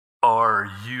Are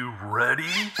you ready?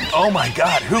 Oh my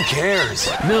God, who cares?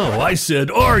 No, I said,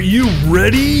 are you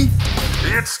ready?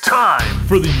 It's time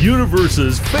For the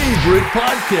universe's favorite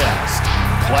podcast.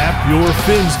 Clap your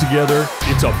fins together.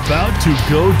 It's about to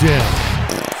go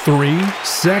down. 3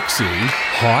 sexy,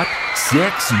 hot,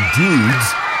 sexy dudes.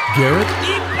 Garrett,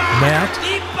 Matt,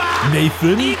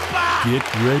 Nathan. Get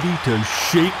ready to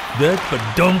shake that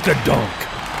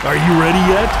badunk-a-dunk. Are you ready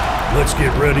yet? Let's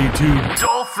get ready to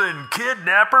Dolphin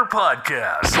Kidnapper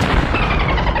Podcast.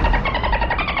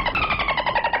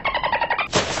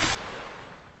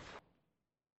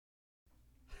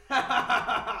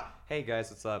 Hey guys,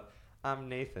 what's up? I'm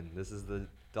Nathan. This is the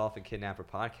Dolphin Kidnapper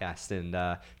Podcast,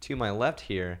 and to my left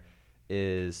here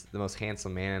is the most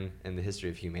handsome man in the history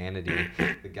of humanity,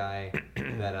 the guy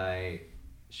that I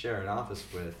share an office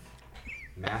with,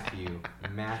 Matthew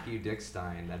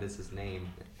Dickstein. That is his name.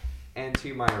 And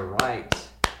to my right,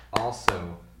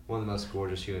 also one of the most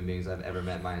gorgeous human beings I've ever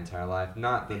met in my entire life.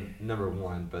 Not the number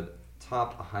one, but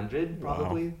top 100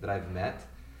 probably that I've met.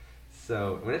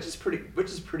 So, which is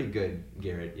pretty good,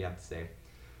 Garrett, you have to say.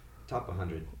 Top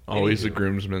 100. Always Anywho. a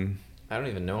groomsman. I don't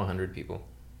even know 100 people.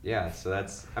 Yeah, so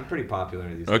I'm pretty popular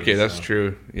these days. Okay, that's so,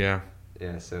 true. Yeah.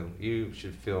 Yeah, so you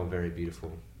should feel very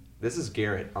beautiful. This is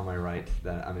Garrett on my right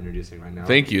that I'm introducing right now.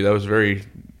 Thank you. That was very,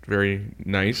 very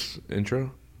nice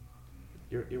intro.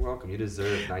 You're welcome. You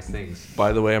deserve nice things.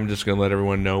 By the way, I'm just going to let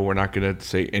everyone know we're not going to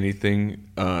say anything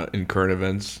in current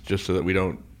events just so that we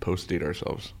don't post-date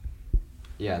ourselves.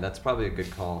 Yeah, that's probably a good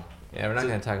call. Yeah, we're not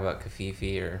going to talk about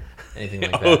Kafifi or anything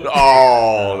like that.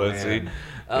 Let's see. man.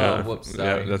 Oh, Yeah. woops,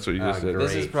 sorry. Yeah, that's what you just said.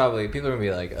 This is Great. probably, people are going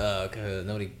to be like,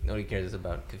 nobody cares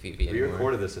about Kafifi We anymore.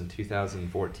 recorded this in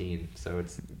 2014, so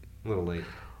it's a little late.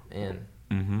 Man,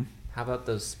 Mm-hmm. how about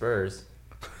those Spurs?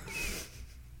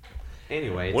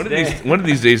 Anyway, One today, of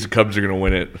these days, the Cubs are going to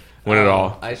win it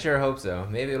all. I sure hope so.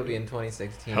 Maybe it'll be in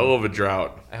 2016. Hell of a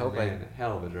drought. I hope man,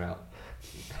 hell of a drought.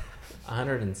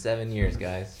 107 years,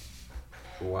 guys.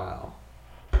 Wow.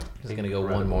 Just going to go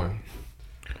one Incredible. more.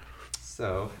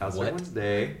 So, how's What? everyone's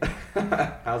day?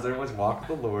 How's everyone's walk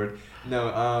with the Lord?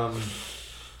 No,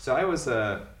 so I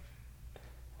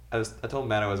told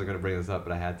Matt I wasn't going to bring this up,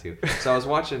 but I had to. So I was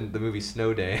watching the movie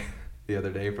Snow Day the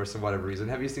other day for some whatever reason.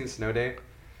 Have you seen Snow Day?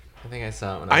 I think I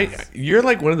saw it when I was... You're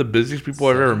like one of the busiest people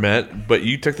I've ever met, but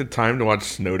you took the time to watch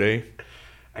Snow Day.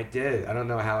 I did. I don't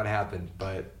know how it happened,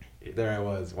 but there I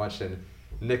was watching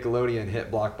Nickelodeon hit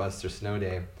blockbuster Snow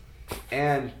Day.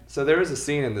 And so there was a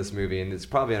scene in this movie, and it's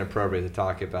probably inappropriate to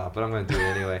talk about, but I'm going to do it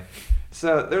anyway.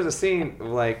 So there's a scene,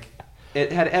 like,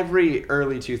 it had every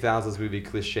early 2000s movie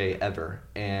cliche ever.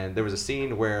 And there was a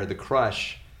scene where the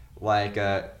crush, like,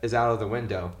 is out of the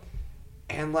window.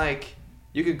 And, like,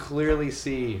 you could clearly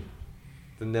see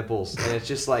the nipples, and it's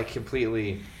just, like,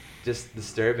 completely just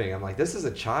disturbing. I'm like, this is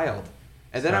a child.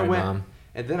 And then Sorry, I went... Mom.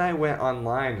 And then I went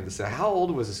online to say, how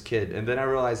old was this kid? And then I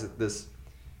realized that this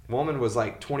woman was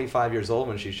like 25 years old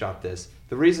when she shot this.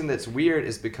 The reason that's weird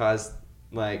is because,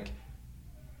 like,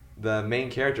 the main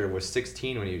character was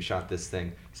 16 when he shot this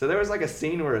thing. So there was like a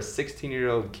scene where a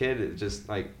 16-year-old kid is just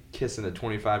like kissing a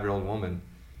 25-year-old woman.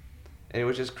 And it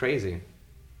was just crazy.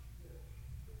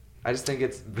 I just think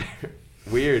it's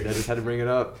weird. I just had to bring it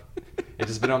up. It's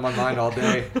just been on my mind all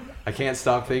day. I can't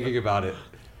stop thinking about it.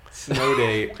 Snow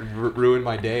Day ruined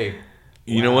my day.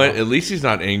 You know what? At least he's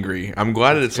not angry. I'm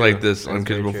glad that it's true. like this, That's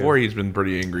because very before true. he's been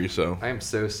pretty angry, so. I am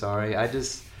so sorry.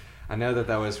 I know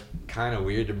that was kind of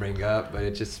weird to bring up, but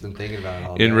it's just been thinking about it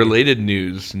all day. In related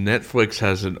news, Netflix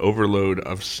has an overload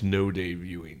of Snow Day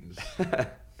viewings.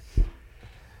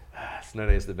 Snow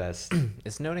Day is the best.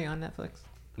 Is Snow Day on Netflix?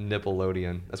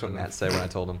 Nipplelodeon. That's what Matt said when I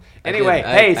told him. I Anyway, did-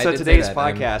 hey, I so did say today's that.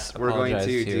 podcast, we're going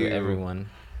Apologize to do everyone.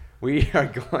 We are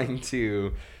going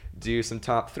to do some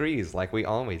top threes like we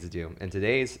always do. And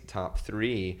today's top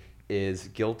 3 is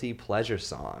guilty pleasure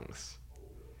songs.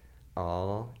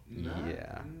 Oh,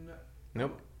 yeah.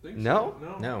 Nope. No?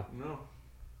 No.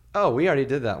 Oh, we already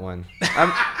did that one.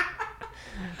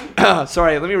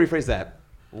 Sorry, let me rephrase that.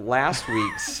 Last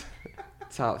week's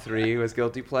top 3 was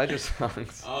guilty pleasure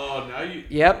songs. Oh, now you.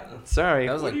 Yep, sorry.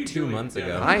 That was like 2 months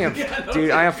ago. I am,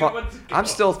 dude. I'm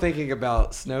still thinking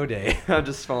about Snow Day. I'm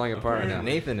just falling apart right now.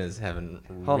 Nathan is having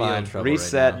Hold real on, trouble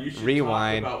reset, right You should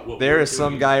rewind. talk about what There we're is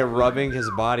some doing. guy rubbing his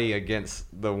body against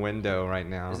the window right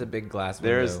now. now. There's a big glass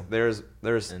There's window.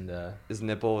 and his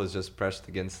nipple is just pressed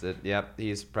against it. Yep,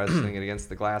 he's pressing it against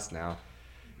the glass now.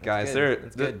 Guys, good.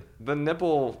 That's good. the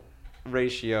nipple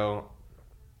ratio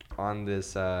on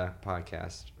this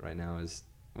podcast right now is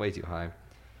way too high.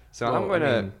 So I'm Well,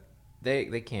 gonna. I mean,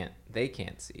 they can't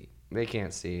see. They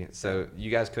can't see, so you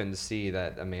guys couldn't see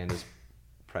that Amanda's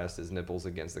pressed his nipples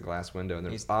against the glass window in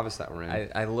the office that we're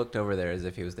in. I looked over there as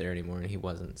if he was there anymore, and he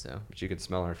wasn't. So But you could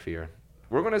smell our fear.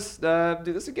 We're going to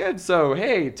do this again. So,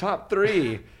 hey, top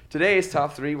 3. Today's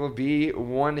top 3 will be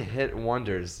one-hit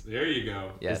wonders. There you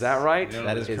go. yes, Is that right?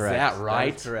 That is Is correct. that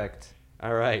right? That is correct.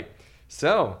 All right.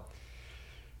 So,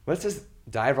 let's just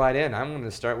dive right in. I'm going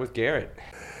to start with Garrett.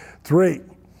 3.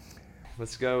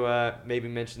 Let's go maybe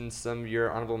mention some of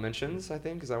your honorable mentions, I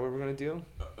think. Is that what we're going to do?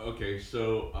 Okay,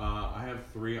 so I have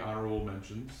 3 honorable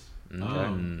mentions.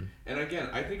 And again,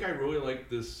 I think I really like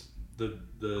the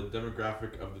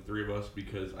demographic of the 3 of us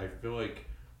because I feel like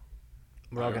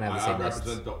We're all gonna have the same I lists.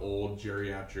 represent the old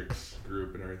geriatrics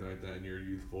group and everything like that, and you're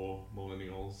youthful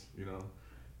millennials,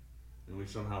 and we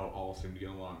somehow all seem to get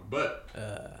along. But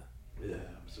yeah,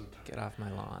 I'm so tired. Get off my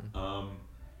lawn.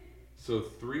 So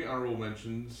 3 honorable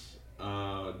mentions: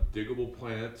 Diggable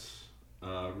Planets,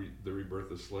 The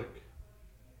Rebirth of Slick.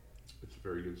 It's a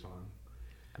very good song.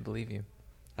 I believe you.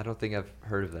 I don't think I've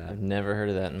heard of that. I've never heard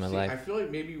of that in my See, life. I feel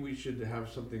like maybe we should have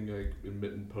something like in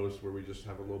Mitten Post where we just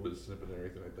have a little bit of snippet and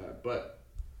everything like that. But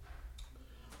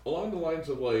along the lines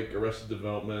of like Arrested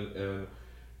Development and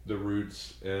The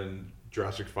Roots and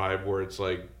Jurassic 5, where it's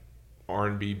like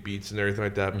R&B beats and everything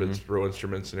like that, but it's real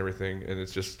instruments and everything, and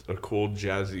it's just a cool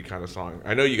jazzy kind of song.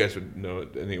 I know you guys would know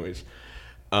it anyways.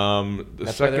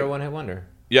 That's why they're a one-hit wonder.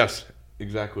 Yes,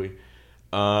 exactly.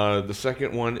 The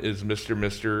second one is Mr.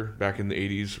 Mr. back in the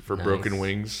 80s for Nice. Broken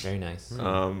Wings. Very nice.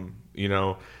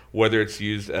 Whether it's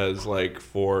used as like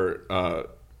for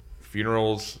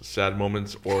funerals, sad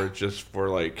moments, or just for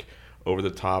like over the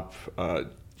top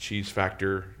cheese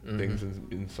factor things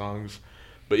in songs.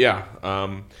 But yeah,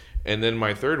 and then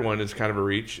my third one is kind of a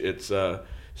reach. It's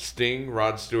Sting,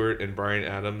 Rod Stewart, and Bryan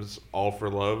Adams, All for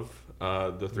Love.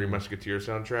 The Three Musketeers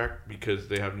soundtrack, because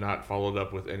they have not followed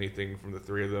up with anything from the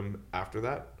 3 of them after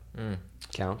that.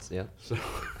 Counts, yeah. So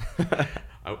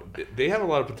they have a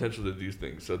lot of potential to do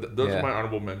things. So those Yeah. are my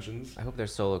honorable mentions. I hope their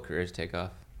solo careers take off.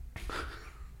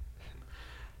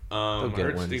 I get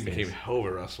heard one of Sting these became days. hell of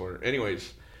a wrestler.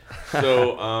 Anyways,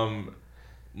 so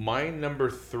my number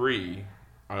 3,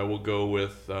 I will go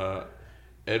with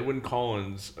Edwyn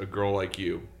Collins' "A Girl Like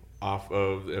You" off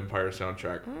of the Empire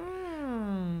soundtrack.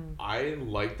 I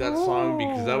like that song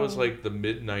because that was like the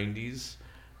mid 90s,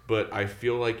 but I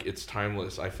feel like it's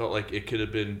timeless. I felt like it could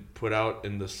have been put out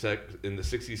in the 60s,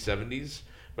 70s,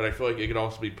 but I feel like it could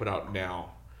also be put out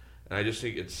now. And I just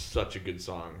think it's such a good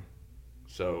song.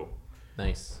 So,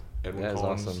 Nice. Edwyn That is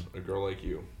Collins, awesome. "A Girl Like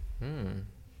You."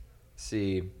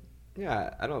 See,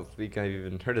 yeah, I don't think I've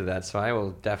even heard of that, so I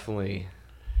will definitely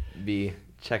be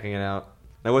checking it out.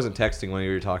 I wasn't texting when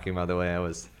you were talking, by the way. I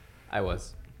was.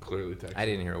 Clearly text. I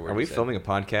didn't hear a word. Are we you said. filming a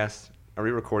podcast? Are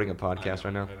we recording a podcast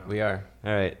right now? I know. We are,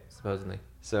 All right. supposedly.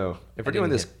 So if we're I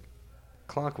doing didn't this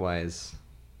clockwise,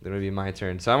 then it would be my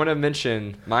turn. So I'm going to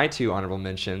mention my 2 honorable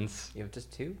mentions. You have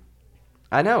just 2?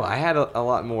 I know, I had a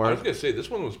lot I more. was going to say, this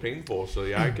one was painful, so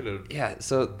yeah, I could have... Yeah,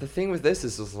 so the thing with this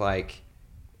is like,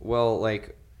 well,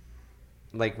 like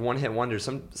one-hit wonders.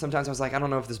 Sometimes I was like, I don't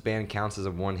know if this band counts as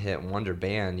a one-hit wonder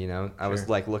band, I was Sure.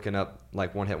 like looking up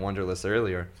like one-hit wonder lists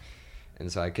earlier.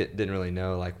 And so I didn't really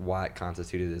know like what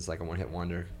constituted as like a one-hit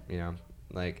wonder,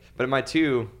 But my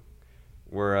 2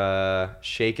 were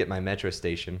 "Shake" at my metro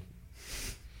station,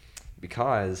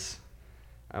 because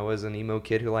I was an emo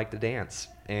kid who liked to dance,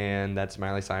 and that's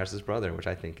Miley Cyrus's brother, which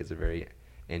I think is a very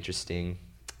interesting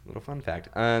little fun fact.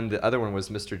 And the other one was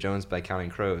 "Mr. Jones" by Counting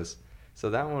Crows.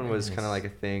 So that one was kind of like a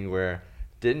thing where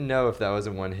didn't know if that was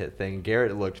a one-hit thing.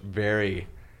 Garrett looked very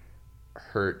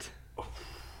hurt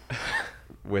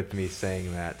with me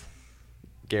saying that.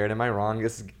 Garrett, am I wrong?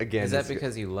 This again. Is that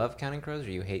because you love Counting Crows or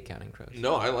you hate Counting Crows?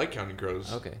 No, I like Counting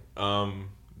Crows. Okay.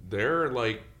 They're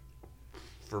like,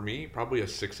 for me, probably a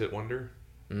 6-hit wonder.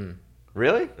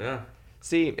 Really? Yeah.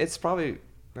 See, it's probably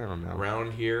I don't know.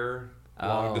 Around Here, Oh,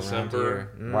 Long around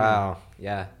December, here. Wow.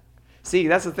 Yeah. See,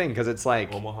 that's the thing, because it's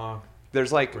like Omaha,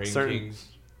 there's like Rain certain. Kings.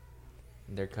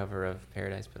 Their cover of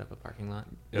Paradise put up a parking lot.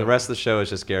 The rest of the show is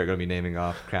just Garrett going to be naming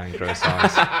off Counting Crows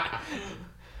songs. Top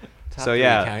So, 3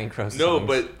 yeah. Counting Crows No,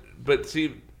 songs.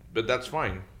 but that's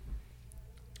fine.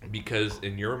 Because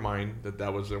in your mind,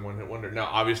 that was their one-hit wonder. Now,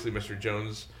 obviously, Mr.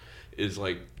 Jones is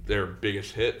like their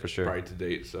biggest hit For sure. probably to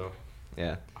date. So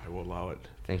Yeah. I will allow it.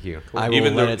 Thank you. I will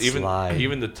even let the it even slide.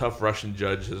 even the tough Russian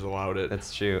judge has allowed it.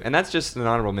 That's true, and that's just an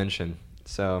honorable mention.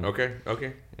 So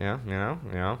Okay. yeah.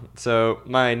 So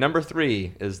my number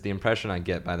 3 is "The Impression I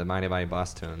Get" by the Mighty Mighty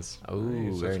Boss Tones, Oh,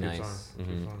 Nice, very that's a good nice. song. That's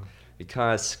a good song.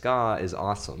 because ska is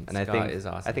awesome, and Ska is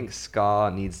awesome. I think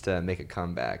ska needs to make a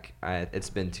comeback. It's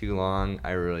been too long.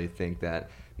 I really think that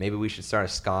maybe we should start a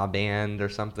ska band or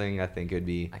something. I think it would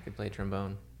be I could play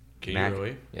trombone. Can Mac- you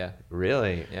really? Yeah.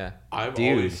 really. Yeah. I've Dude.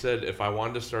 always said if I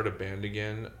wanted to start a band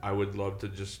again, I would love to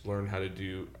just learn how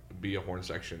to be a horn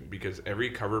section, because every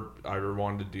cover I ever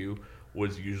wanted to do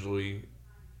was usually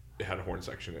it had a horn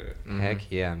section in it.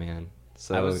 Heck yeah, man.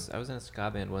 So I was in a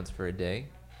ska band once for a day.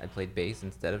 I played bass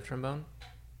instead of trombone,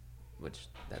 which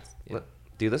that's yeah.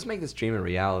 dude, let's make this dream a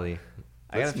reality.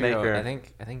 I gotta Let's figure make out. her.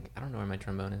 I think I don't know where my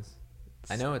trombone is.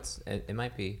 I know it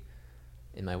might be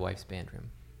in my wife's band room.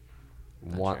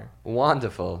 Not sure.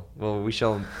 Wonderful. Well, we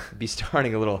shall be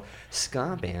starting a little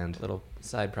ska band. Little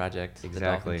side project. Exactly. The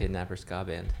Dolphin Kidnapper ska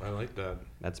band. I like that.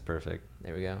 That's perfect.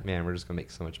 There we go. Man, we're just gonna make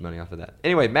so much money off of that.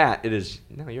 Anyway, Matt, it is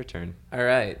now your turn. All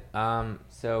right.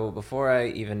 So before I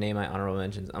even name my honorable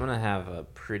mentions, I'm gonna have a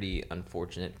pretty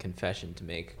unfortunate confession to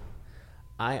make.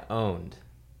 I owned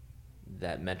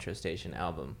that Metro Station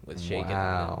album with Shaken.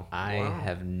 Wow. I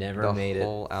have never The made it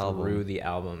whole album. through the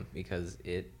album because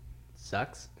it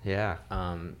sucks. Yeah. But I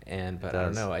don't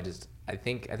does. know. I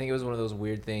think it was one of those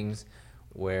weird things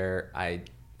where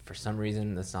for some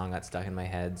reason the song got stuck in my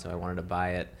head, so I wanted to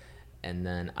buy it. And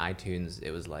then iTunes,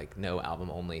 it was like no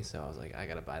album only, so I was like, I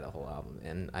gotta buy the whole album.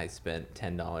 And I spent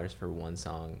 $10 for one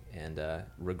song and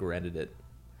regretted it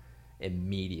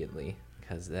immediately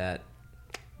because that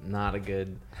not a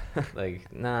good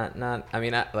not. I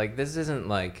mean, this isn't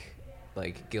like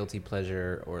guilty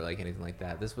pleasure or like anything like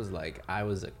that. This was like I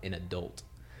was an adult.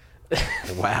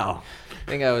 Wow. I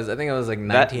think I was like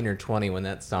 19 or 20 when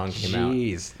that song came out.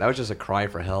 Jeez, that was just a cry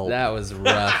for help. That was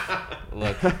rough.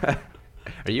 Look,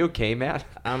 Are you okay, Matt?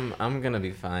 I'm gonna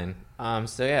be fine.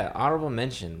 So yeah, honorable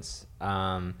mentions.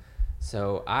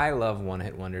 So I love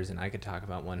one-hit wonders, and I could talk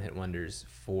about one-hit wonders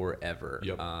forever.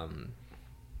 Yep.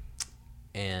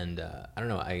 And I don't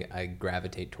know, I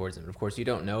gravitate towards them. Of course, you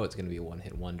don't know it's gonna be a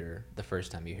one-hit wonder the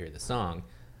first time you hear the song.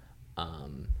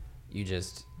 You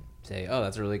just say, "Oh,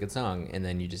 that's a really good song," and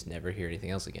then you just never hear anything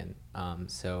else again.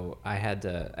 So I had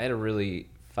to really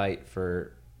fight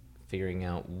for figuring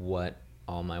out what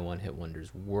all my one-hit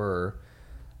wonders were.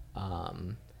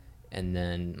 And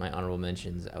then my honorable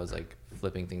mentions, I was like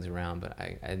flipping things around, but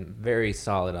I'm very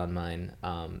solid on mine.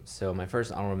 So my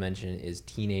first honorable mention is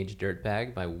Teenage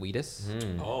Dirtbag by Wheatus.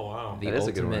 Oh wow. The That is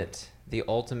a good one. the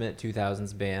ultimate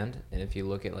 2000s band. And if you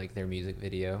look at like their music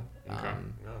video, Okay.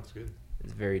 No, that's good.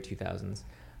 it's very 2000s.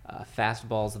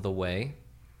 Fastballs of the Way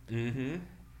Mm-hmm.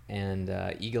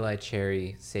 and Eagle Eye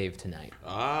Cherry, Save Tonight.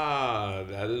 Ah,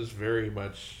 that is very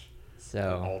much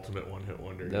So an ultimate one-hit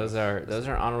wonder. Those yes.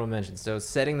 are honorable mentions. So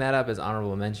setting that up as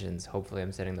honorable mentions, hopefully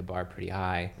I'm setting the bar pretty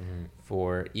high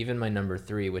for even my number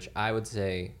 3, which I would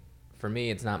say, for me,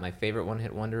 it's not my favorite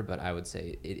one-hit wonder, but I would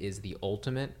say it is the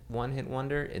ultimate one-hit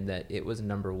wonder in that it was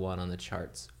number 1 on the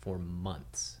charts for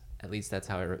months. At least that's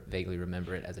how I vaguely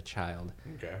remember it as a child.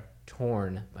 Okay.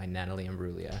 Torn by Natalie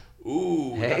Imbruglia.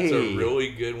 Ooh, that's Hey. a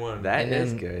really good one. That And is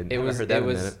then good. It Haven't was heard that in a it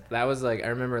was minute. that was like I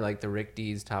remember like the Rick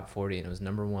D's top 40 and it was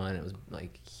number 1. It was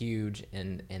like huge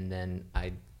and then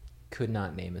I could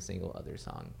not name a single other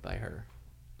song by her.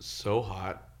 So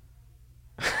hot.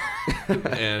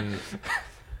 And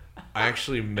I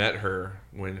actually met her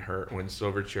when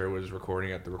Silverchair was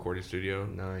recording at the recording studio.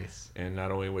 Nice. And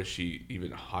not only was she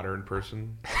even hotter in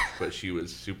person, but she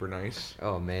was super nice.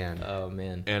 Oh man. Oh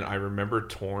man. And I remember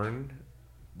Torn,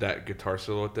 that guitar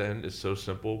solo at the end is so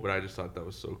simple, but I just thought that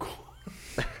was so cool.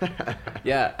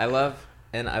 Yeah, I love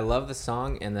the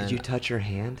song and then Did you touch her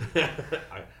hand?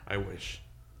 I wish.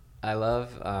 I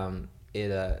love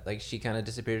it like she kind of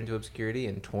disappeared into obscurity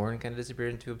and Torn kind of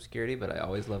disappeared into obscurity, but I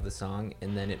always love the song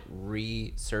and then it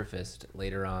resurfaced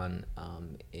later on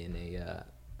in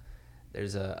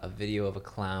there's a video of a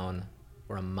clown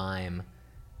or a mime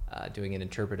doing an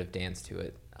interpretive dance to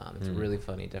it. It's really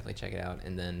funny, definitely check it out.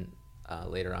 And then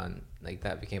later on, like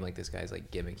that became like this guy's like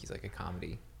gimmick. He's like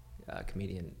a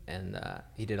comedian, and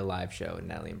he did a live show, and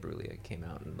Natalie Imbruglia came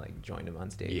out and like joined him on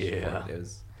stage. Yeah. It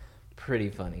was pretty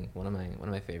funny. One of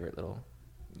my favorite little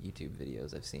YouTube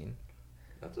videos I've seen.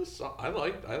 That's a song. I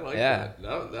like Yeah.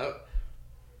 that.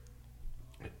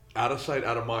 Out of sight,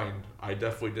 out of mind. I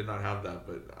definitely did not have that,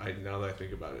 but now that I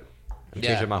think about it. I'm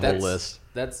changing my whole list.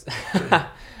 That's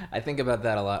I think about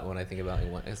that a lot when I think about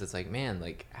one, because it's like, man,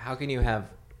 like how can you have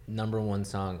number 1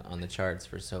 song on the charts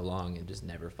for so long and just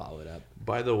never follow it up?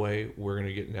 By the way, we're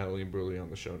gonna get Natalie Imbruglia on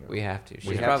the show now. We have to.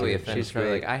 She's have probably to. offended. She's She's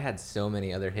probably great. like, I had so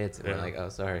many other hits, and we're Yeah. like, oh,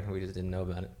 sorry, we just didn't know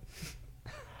about it.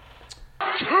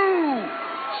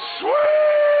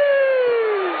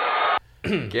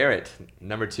 Garrett,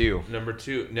 number 2. Number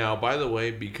 2. Now, by the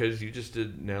way, because you just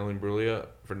did Natalie Imbruglia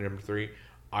for number 3,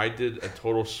 I did a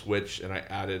total switch and I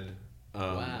added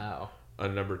Wow. a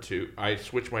number 2. I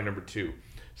switched my number 2.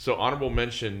 So honorable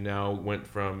mention now went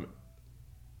from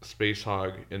Space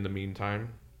Hog in the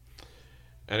meantime.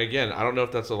 And again, I don't know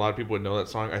if that's a lot of people would know that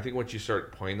song. I think once you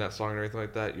start playing that song and everything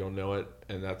like that, you'll know it.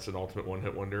 And that's an ultimate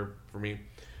one-hit wonder for me.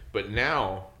 But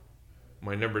now,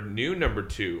 my number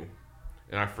 2,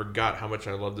 and I forgot how much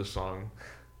I love this song.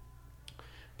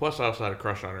 Plus, I also had a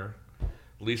crush on her.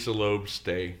 Lisa Loeb's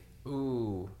Stay.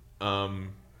 Ooh.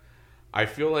 I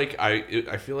feel like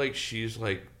she's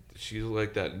like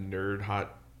that nerd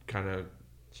hot kind of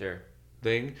Sure.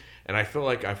 thing, and I feel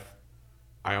like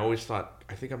I always thought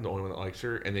I think I'm the only one that likes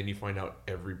her, and then you find out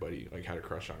everybody like had a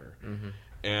crush on her,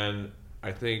 and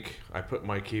I think I put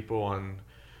my capo on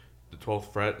the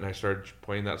 12th fret and I started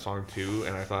playing that song too,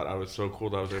 and I thought I was so cool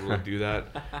that I was able to do that.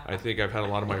 I think I've had a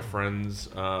lot of my friends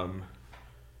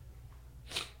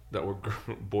that were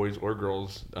boys or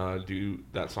girls do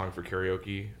that song for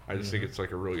karaoke. I just think it's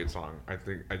like a really good song.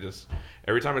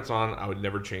 Every time it's on, I would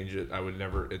never change it. I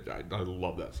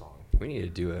love that song. We need to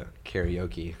do a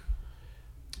karaoke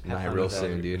Have night fun real with that.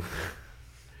 soon, dude.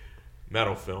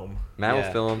 Metal film. Matt will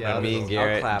Yeah. film, Yeah, and me and I'll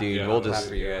Garrett, clap. dude, Yeah, we'll I'll Clap just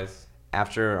for you guys.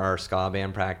 after our ska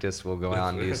band practice, we'll go out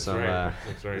and do That's some right.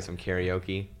 That's right. do some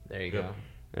karaoke. There you Yep.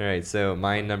 go. All right, so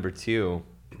my number 2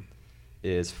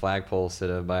 is Flagpole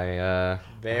Sitta by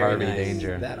Very Harvey nice.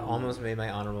 Danger. That almost made my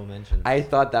honorable mention. I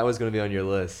thought that was going to be on your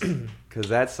list because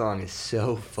that song is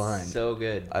so fun. So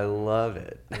good. I love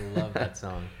it. I love that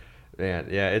song. Man,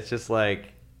 yeah, it's just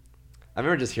like I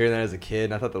remember just hearing that as a kid,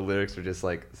 and I thought the lyrics were just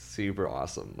like super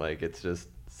awesome. Like it's just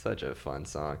such a fun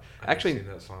song. I've seen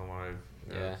that song live.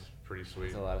 Yeah. It's pretty sweet.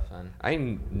 It's a lot of fun. I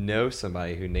know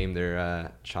somebody who named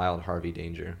their child Harvey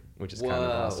Danger, which is kind of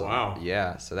Whoa. awesome. Wow.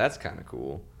 Yeah, so that's kind of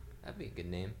cool. That'd be a good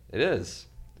name. It is.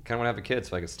 Kind of want to have a kid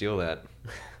so I can steal that.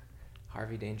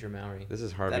 Harvey Danger Mowry. This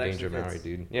is Harvey That Danger actually Mowry, fits.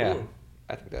 dude. Yeah, Ooh.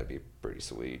 I think that'd be pretty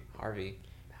sweet. Harvey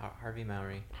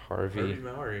Mowry. Harvey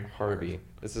Mowry. Harvey.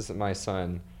 This is my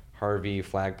son, Harvey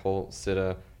Flagpole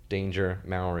Sitta Danger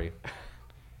Mowry.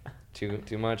 Too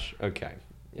much? Okay.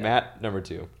 Yeah. Matt, number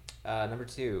 2. Number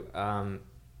 2.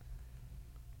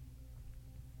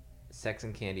 Sex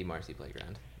and Candy Marcy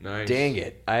Playground. Nice. Dang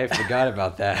it. I forgot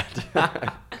about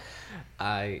that.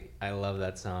 I love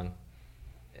that song.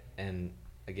 And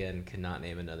again, could not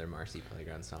name another Marcy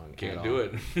Playground song. Can't at do all.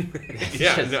 it.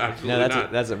 Yeah, just- no, absolutely No,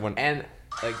 not. that's a one. And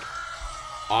like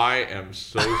I am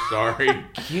so sorry.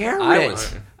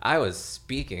 Garrett. I was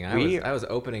speaking. I was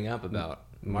opening up about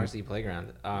Marcy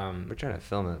Playground. We're trying to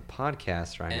film a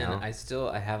podcast right And now.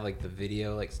 I have like the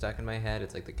video like stuck in my head.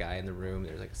 It's like the guy in the room.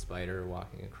 There's like a spider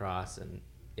walking across, and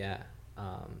yeah,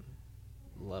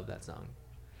 love that song.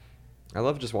 I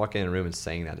love just walking in a room and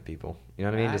saying that to people. You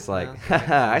know what I mean? I Just like, know.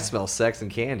 I smell sex and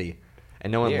candy.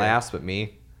 And no one Here. laughs but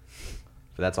me.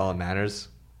 But that's all that matters.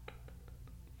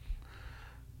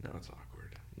 No, it's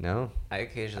awkward. No? I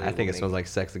occasionally. I think will it smells make- like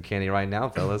sex and candy right now,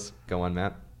 fellas. Go on,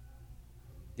 Matt.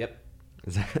 Yep.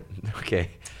 Is that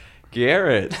okay?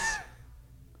 Garrett.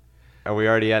 Are we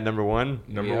already at number 1?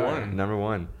 Number We are. one. Number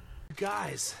 1.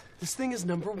 Guys, this thing is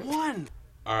number 1.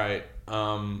 All right.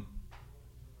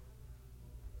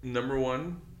 Number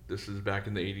 1. This is back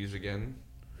in the 80s again.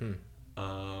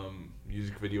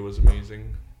 Music video was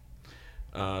amazing.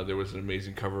 There was an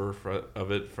amazing cover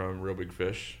of it from Real Big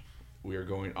Fish. We are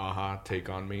going Aha, Take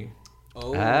On Me.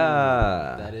 Oh,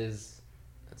 Ah.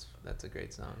 that's a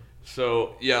great song.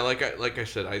 So yeah, like I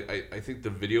said, I think the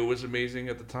video was amazing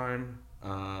at the time.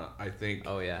 I think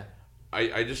Oh yeah.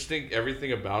 I just think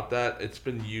everything about that, it's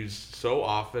been used so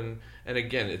often. And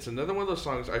again, it's another one of those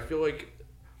songs I feel like,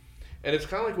 and it's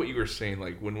kind of like what you were saying,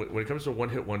 like when it comes to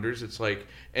one-hit wonders, it's like,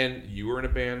 and you were in a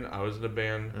band, I was in a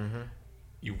band,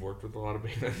 you've worked with a lot of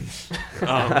bands.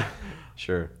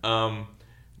 Sure.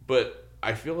 But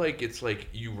I feel like it's like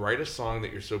you write a song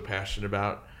that you're so passionate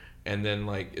about, and then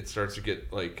like it starts to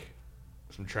get like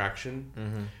some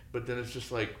traction, but then it's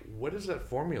just like, what is that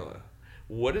formula?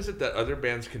 What is it that other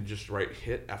bands can just write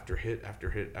hit after hit after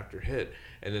hit after hit,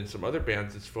 and then some other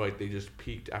bands just feel like they just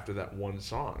peaked after that one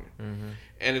song?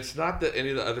 And it's not that any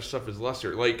of the other stuff is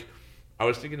lesser. Like I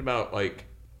was thinking about, like,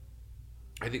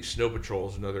 I think Snow Patrol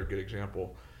is another good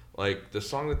example. Like the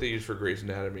song that they use for Grey's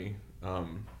Anatomy.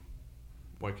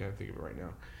 Why can't I think of it right now?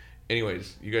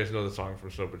 Anyways, you guys know the song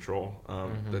from Snow Patrol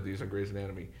that they use on Grey's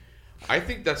Anatomy. I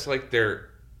think that's like their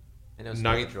I know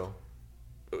Snow ninth. Patrol.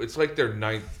 It's like their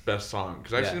 9th best song,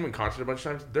 because I've Yeah. seen them in concert a bunch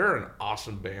of times. They're an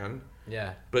awesome band,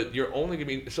 Yeah. but you're only gonna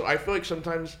be. So I feel like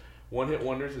sometimes one hit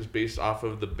wonders is based off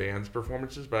of the band's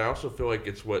performances, but I also feel like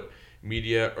it's what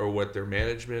media or what their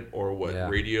management or what Yeah.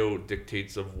 radio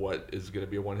dictates of what is gonna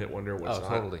be a one hit wonder and what's Oh, not.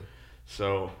 totally.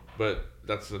 So, but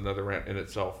that's another rant in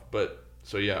itself. But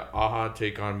So yeah, Aha,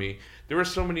 Take On Me. There were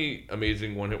so many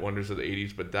amazing one-hit wonders of the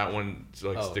 80s, but that one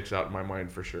sticks out in my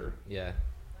mind for sure. Yeah.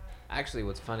 Actually,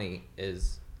 what's funny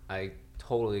is I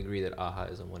totally agree that Aha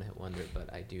is a one-hit wonder,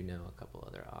 but I do know a couple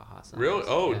other Aha songs. Really?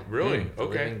 Oh, really? The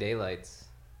Okay. Living Daylights.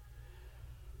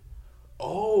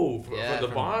 Oh, from the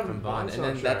Bond. From Bond. And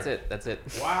then soundtrack. that's it.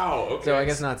 Wow. Okay. So I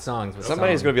guess not songs, but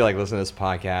Somebody's songs. going to be like, listen to this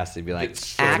podcast and be like, It's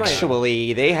so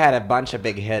actually, they had a bunch of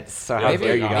big hits, so how Maybe-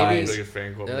 dare you maybe guys? it's- Biggest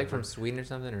fan club They're like ever. from Sweden or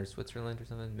something, or Switzerland or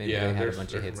something. Maybe Yeah, they had a they're- bunch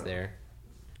they're of hits from- there.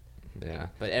 Yeah.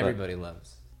 But everybody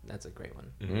loves. That's a great one.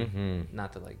 Mm-hmm.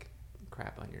 Not to like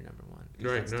crap on your number one.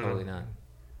 Right, That's no, totally no. not.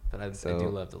 But I So- do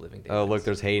love the Living Daylights. Oh, look,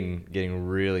 there's Hayden getting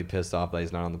really pissed off that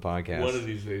he's not on the podcast. One of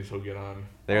these days he'll get on.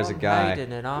 There's a guy.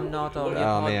 Hayden and I'm not on your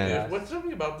Oh, man. podcast. What's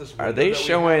something about this? Are window they that we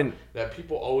showing- have that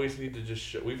people always need to just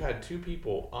show? We've had 2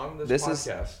 people on this This is-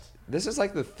 podcast. This is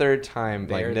like the third time like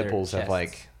Bare their nipples have chests.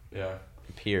 like Yeah.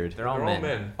 appeared. They're all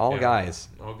men. All Yeah. guys.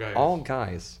 All guys. All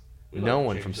guys. We No like to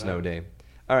one change from that. Snow Day.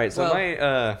 All right, so Well-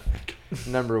 my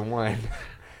number one.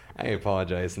 I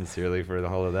apologize sincerely for the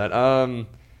whole of that.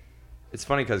 It's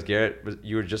funny because Garrett,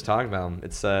 you were just talking about him.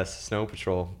 It's Snow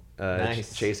Patrol.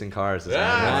 Nice. Chasing cars. is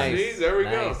Yeah, how it is. Nice. see, there we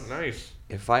Nice. go. Nice.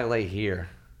 If I lay here,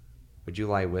 would you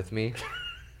lie with me?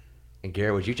 And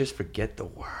Garrett, would you just forget the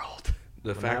world?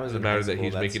 The When I fact was of the in matter high is that school,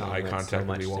 he's that making song eye meant so contact with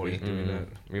much me to while me. he's doing that.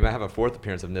 We might have a 4th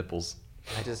appearance of nipples.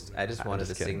 I just I'm wanted to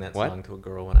just sing kidding. that What? song to a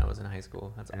girl when I was in high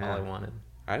school. That's all Yeah. I wanted.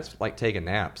 I just like taking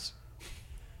naps.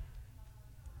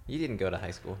 You didn't go to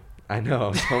high school. I know, I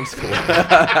was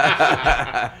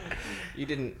homeschooled. You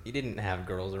didn't have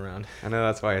girls around. I know,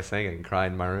 that's why I sang it and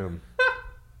cried in my room.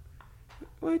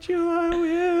 Would you lie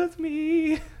with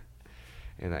me?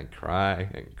 And I'd cry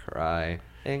and cry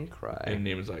and cry. And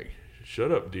Naaman's like, "Shut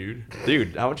up, dude."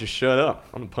 Dude, how about you shut up?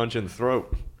 I'm gonna punch you in the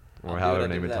throat. I'll Or do however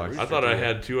what I did Naaman with that talks. rooster I thought I tail.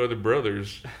 had 2 other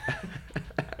brothers.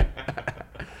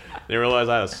 Didn't realize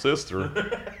I had a sister.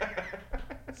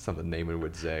 Something Naaman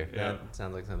would say. Yeah. That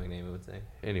sounds like something Naaman would say.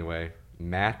 Anyway,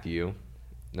 Matthew,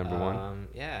 number one.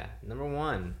 Yeah, number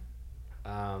one.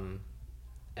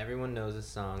 Everyone knows this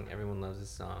song. Everyone loves this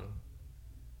song.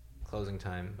 Closing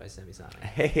Time by Semisonic.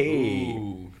 Hey.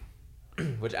 Ooh.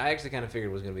 Which I actually kind of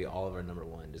figured was going to be all of our number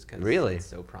one just because Really? it's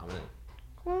so prominent.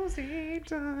 Closing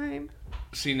time.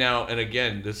 See now, and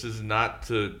again, this is not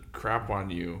to crap on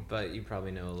you. But you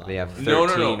probably know a lot They have more.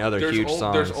 13 other huge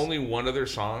songs. There's only one other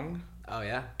song, Oh,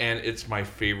 yeah? and it's my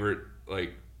favorite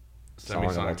like Song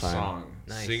of all Semisonic time. song.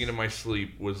 Nice. Singing in My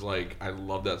Sleep was like, I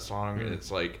love that song, and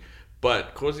it's like,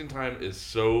 but Closing Time is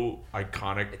so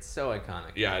iconic. It's so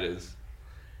iconic. Yeah, it is.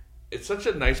 It's such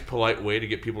a nice, polite way to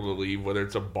get people to leave, whether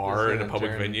it's a bar Just in a gonna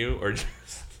public turn- venue or just.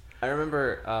 I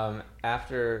remember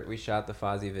after we shot the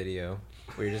Fozzy video,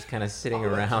 we were just kind of sitting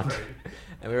around,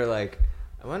 and we were like,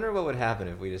 I wonder what would happen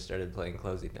if we just started playing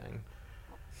Closing Time.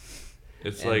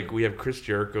 It's And- like we have Chris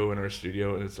Jericho in our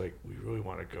studio, and it's like we really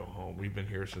want to go home. We've been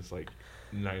here since like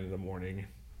 9 in the morning.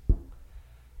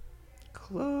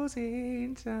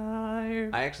 Closing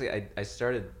time. I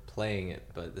started playing it,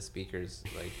 but the speakers,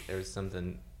 like, there was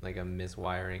something, like a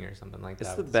miswiring or something like that.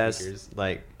 It's the with best, speakers.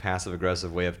 like,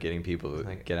 passive-aggressive way of getting people to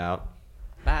Like, get out.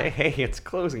 Bye. Hey, it's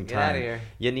closing Get time. outta here.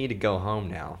 You need to go home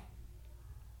now.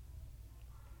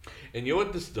 And you know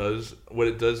what this does? What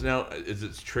it does now is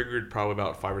it's triggered probably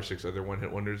about 5 or 6 other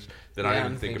one-hit wonders that I Yeah,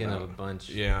 didn't I'm think thinking about. of a bunch.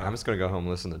 Yeah, I'm just gonna go home and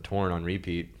listen to Torn on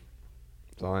repeat.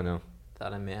 That's all I know.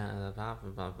 Thought I may have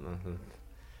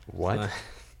What?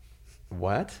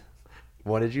 What?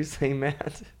 What did you say,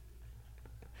 Matt?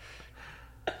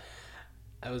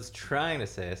 I was trying to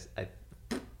say it.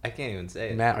 I can't even say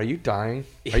it. Matt, are you dying?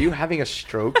 Are you having a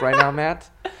stroke right now, Matt?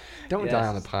 Don't die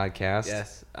on the Yes. podcast.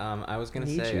 Yes. I was gonna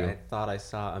Need say you. I thought I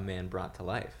saw a man brought to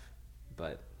life,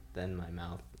 but then my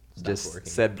mouth stopped Just working.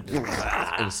 said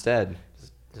instead.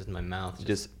 just my mouth.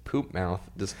 Just poop mouth.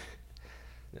 Just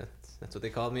that's what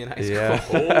they called me in high yeah.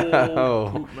 school.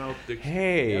 Oh, poop mouth dick.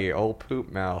 Hey, old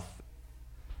poop mouth.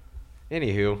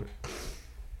 Anywho,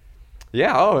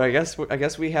 yeah. Oh, I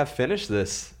guess we have finished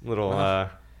this little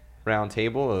round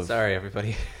table of Sorry,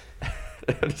 everybody.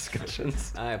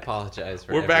 discussions. I apologize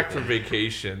for. We're back from everything.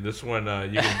 vacation. This one,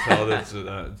 you can tell that's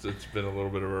it's been a little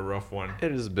bit of a rough one.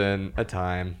 It has been a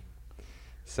time. We'll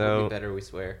So be better, we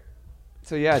swear.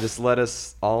 yeah, just let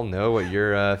us all know what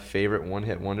your favorite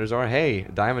one-hit wonders are. Hey,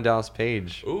 Diamond Dallas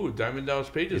Page. Ooh, Diamond Dallas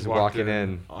Page is He's walking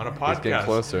in on a He's getting podcast.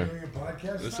 closer. Doing a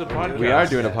podcast This is a now? podcast. We are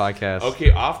doing a podcast.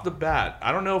 Okay, off the bat,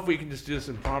 I don't know if we can just do this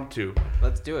impromptu.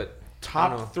 Let's do it. I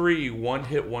don't know. Top 3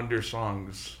 one-hit wonder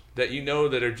songs that you know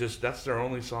that are just that's their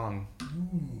only song.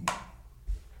 I'm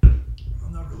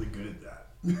not really good at that.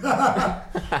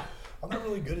 I'm not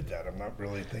really good at that. I'm not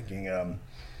really thinking.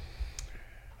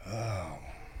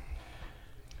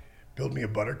 Build Me a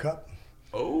Buttercup.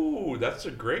 Oh, that's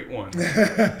a great one.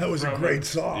 That was a great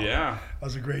song. Yeah. That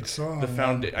was a great song.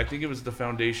 I think it was the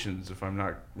Foundations, if I'm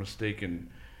not mistaken.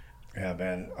 Yeah,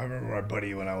 man. I remember my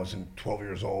buddy when I was 12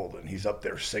 years old, and he's up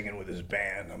there singing with his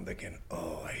band. I'm thinking,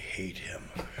 oh, I hate him.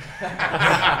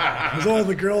 Because all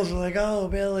the girls are like, oh,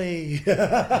 Billy.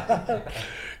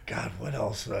 God, what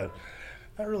else? Not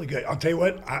really good. I'll tell you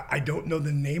what, I don't know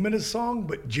the name of the song,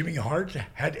 but Jimmy Hart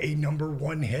had a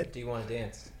 #1 hit. Do you want to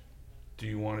dance? Do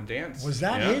you want to dance? Was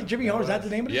that it? Jimmy Hart, was that the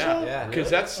name of the song? Yeah,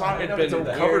 because that song had been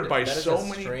covered by so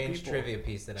many strange people. trivia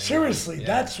piece that I Seriously,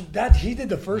 know. that's he did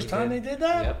the first He time did. they did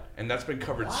that? Yep. And that's been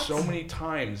covered so many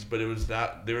times, but it was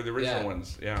they were the original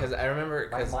ones. Yeah. Because I remember,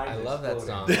 because My I mind love that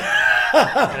exploded. song.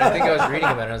 And I think I was reading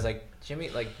about it. And I was like, Jimmy,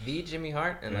 like the Jimmy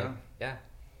Hart, and Yeah. like, yeah,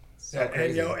 so Yeah,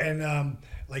 crazy. and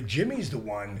like Jimmy's the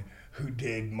one who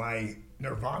did my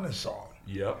Nirvana song.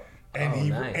 Yep. And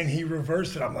Oh, nice. he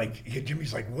reversed it. I'm like,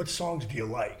 Jimmy's like, what songs do you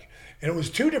like? And it was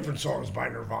 2 different songs by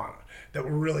Nirvana that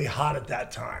were really hot at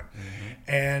that time.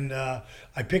 Mm-hmm. And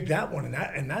I picked that one,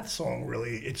 and that song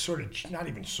really, it's sort of, not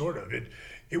even sort of,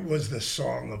 it was the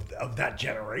song of that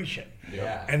generation.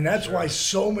 Yeah, And that's why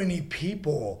so many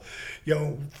people,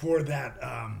 for that,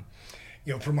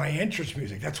 for my entrance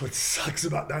music, that's what sucks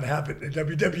about not having the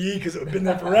WWE, because it would have been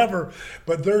there forever.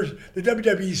 But the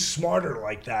WWE's smarter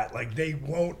like that. Like, they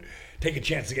won't take a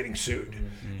chance of getting sued.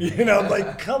 I'm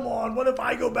like, come on, what if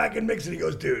I go back and mix it? He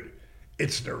goes, dude,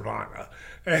 it's Nirvana.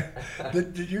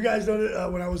 Did you guys know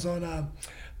that when I was on,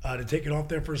 to take it off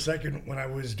there for a second, when I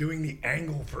was doing the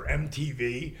angle for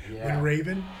MTV with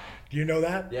Raven? Do you know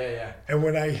that? Yeah. And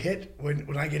when I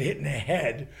get hit in the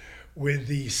head with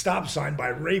the stop sign by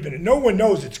Raven, and no one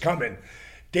knows it's coming,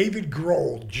 David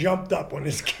Grohl jumped up on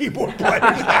his keyboard player's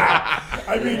hat.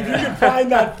 I mean, if you can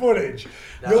find that footage,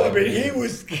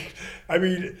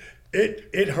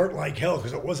 it hurt like hell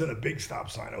because it wasn't a big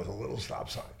stop sign; it was a little stop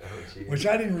sign, which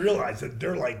I didn't realize that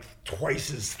they're like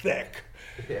twice as thick.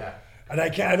 Yeah. And I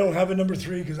don't have a #3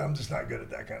 because I'm just not good at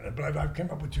that kind of. But I've come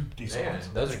up with 2 decent ones.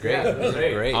 Those are great. Those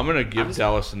are great. I'm gonna give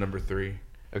Dallas a #3.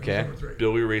 Okay. #3.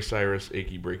 Billy Ray Cyrus,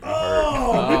 "Achy Breaky Heart."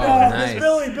 Oh, no, nice.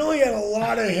 Billy had a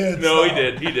lot of hits. No, he though.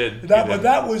 did. He did. But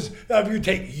that was, if you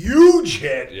take huge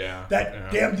hit, Yeah, that yeah.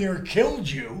 damn near killed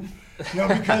you,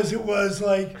 because it was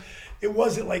like, it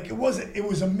was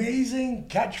amazing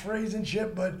catchphrase and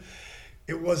shit, but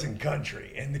it wasn't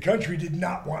country. And the country did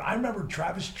not want, I remember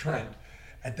Travis Trent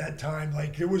at that time,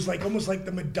 like, it was like almost like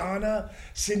the Madonna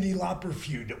Cyndi Lauper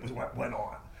feud that went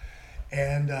on.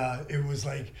 And it was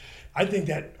like, I think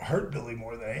that hurt Billy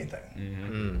more than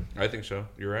anything. I think so.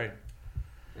 You're right.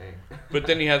 But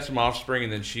then he had some offspring,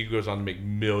 and then she goes on to make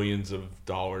millions of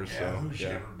dollars. Yeah, so who should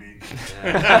ever beat?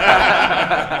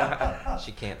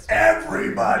 She can't.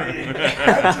 Everybody.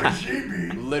 That's who she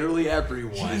beat. Literally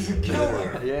everyone. She's a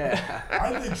killer. Yeah.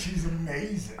 I think she's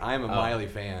amazing. I am a Miley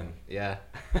fan. Yeah.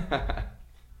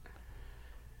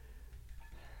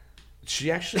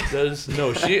 she actually does.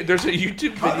 No, there's a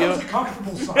YouTube That video. was a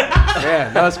comfortable song. Yeah,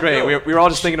 that was great. We were all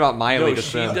just thinking about Miley. No,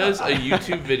 just she does a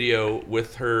YouTube video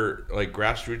with her like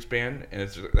grassroots band, and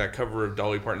it's that cover of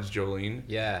Dolly Parton's Jolene.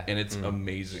 Yeah. And it's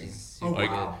amazing. She's super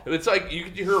Like wow. it's like you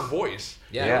can hear her voice.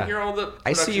 Yeah. You can hear all the.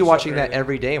 I see production you watching stuff that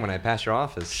every day when I pass your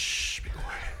office.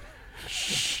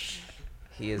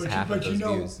 He is But, half but of you those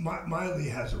know, views. Miley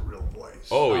has a real voice.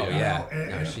 Oh, Oh, yeah. yeah.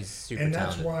 And, No, she's super and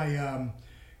that's talented. why,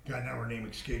 God, now her name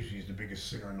escapes me. She's the biggest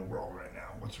singer in the world right now.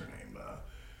 What's her name?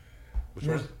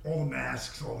 There's all the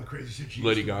masks, all the crazy shit. She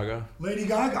Lady used to- Gaga. Lady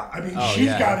Gaga. I mean, Oh, she's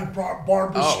yeah. got a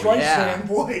Barbara Oh, Streisand yeah.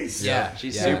 voice. Yeah.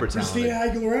 She's Yeah. super Christina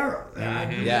talented.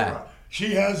 Aguilera. Yeah.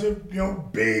 She has a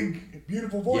big,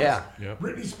 beautiful voice. Yeah. Yep.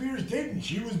 Britney Spears didn't.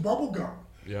 She was bubblegum.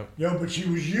 Yep. But she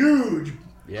was huge.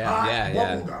 Yeah. Hot Yeah,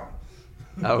 bubblegum.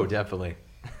 Oh, definitely.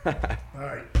 All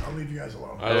right, I'll leave you guys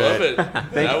alone. I love it.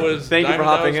 That was thank you for Diamond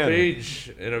hopping Dallas in.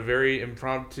 Page in a very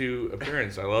impromptu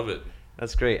appearance. I love it.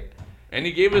 That's great. And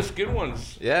he gave us good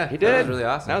ones. Yeah. He did. That was really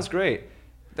awesome. That was great.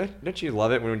 Don't you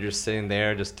love it when you're just sitting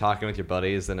there, just talking with your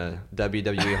buddies, and a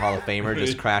WWE Hall of Famer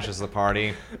just crashes the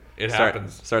party? It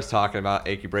happens. Starts talking about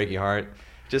Achy Breaky Heart.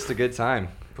 Just a good time.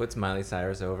 Puts Miley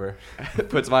Cyrus over.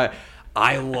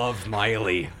 I love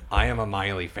Miley. I am a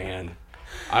Miley fan.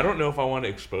 I don't know if I want to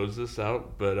expose this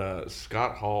out, but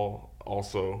Scott Hall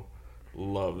also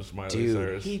loves Miley Dude,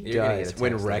 Cyrus. he You're gonna does. get a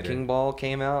When text Wrecking later. Ball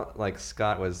came out, like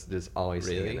Scott was just always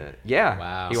Really? singing it. Yeah.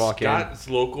 Wow. He walked in. Scott's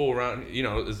local around,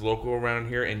 is local around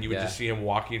here, and you would Yeah. just see him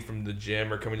walking from the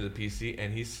gym or coming to the PC,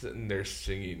 and he's sitting there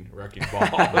singing Wrecking Ball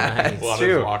Nice. while on his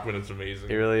True. Walkman. It's amazing.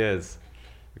 He really is.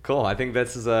 Cool. I think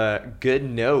this is a good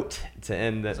note to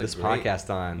end this great. podcast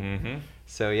on. Mm-hmm.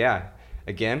 So yeah,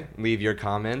 again, leave your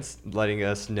comments letting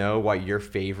us know what your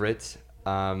favorite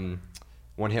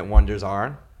one-hit wonders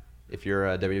are. If you're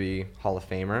a WWE Hall of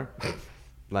Famer,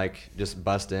 like, just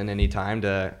bust in anytime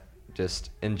to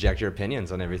just inject your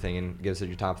opinions on everything and give us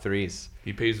your top threes.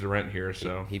 He pays the rent here,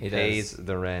 so. He He pays does.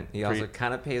 the rent. He also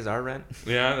kind of pays our rent.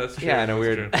 Yeah, that's true. Yeah, in a That's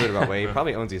weird true. about way. He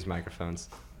probably owns these microphones.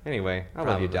 Anyway, I love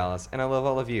you, Probably. Dallas, and I love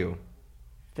all of you.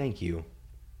 Thank you.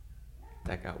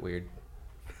 That got weird.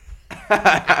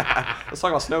 Let's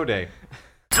talk about Snow Day.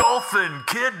 Dolphin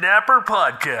Kidnapper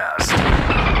Podcast.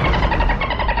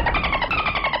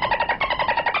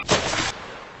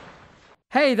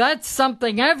 Hey, that's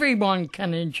something everyone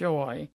can enjoy.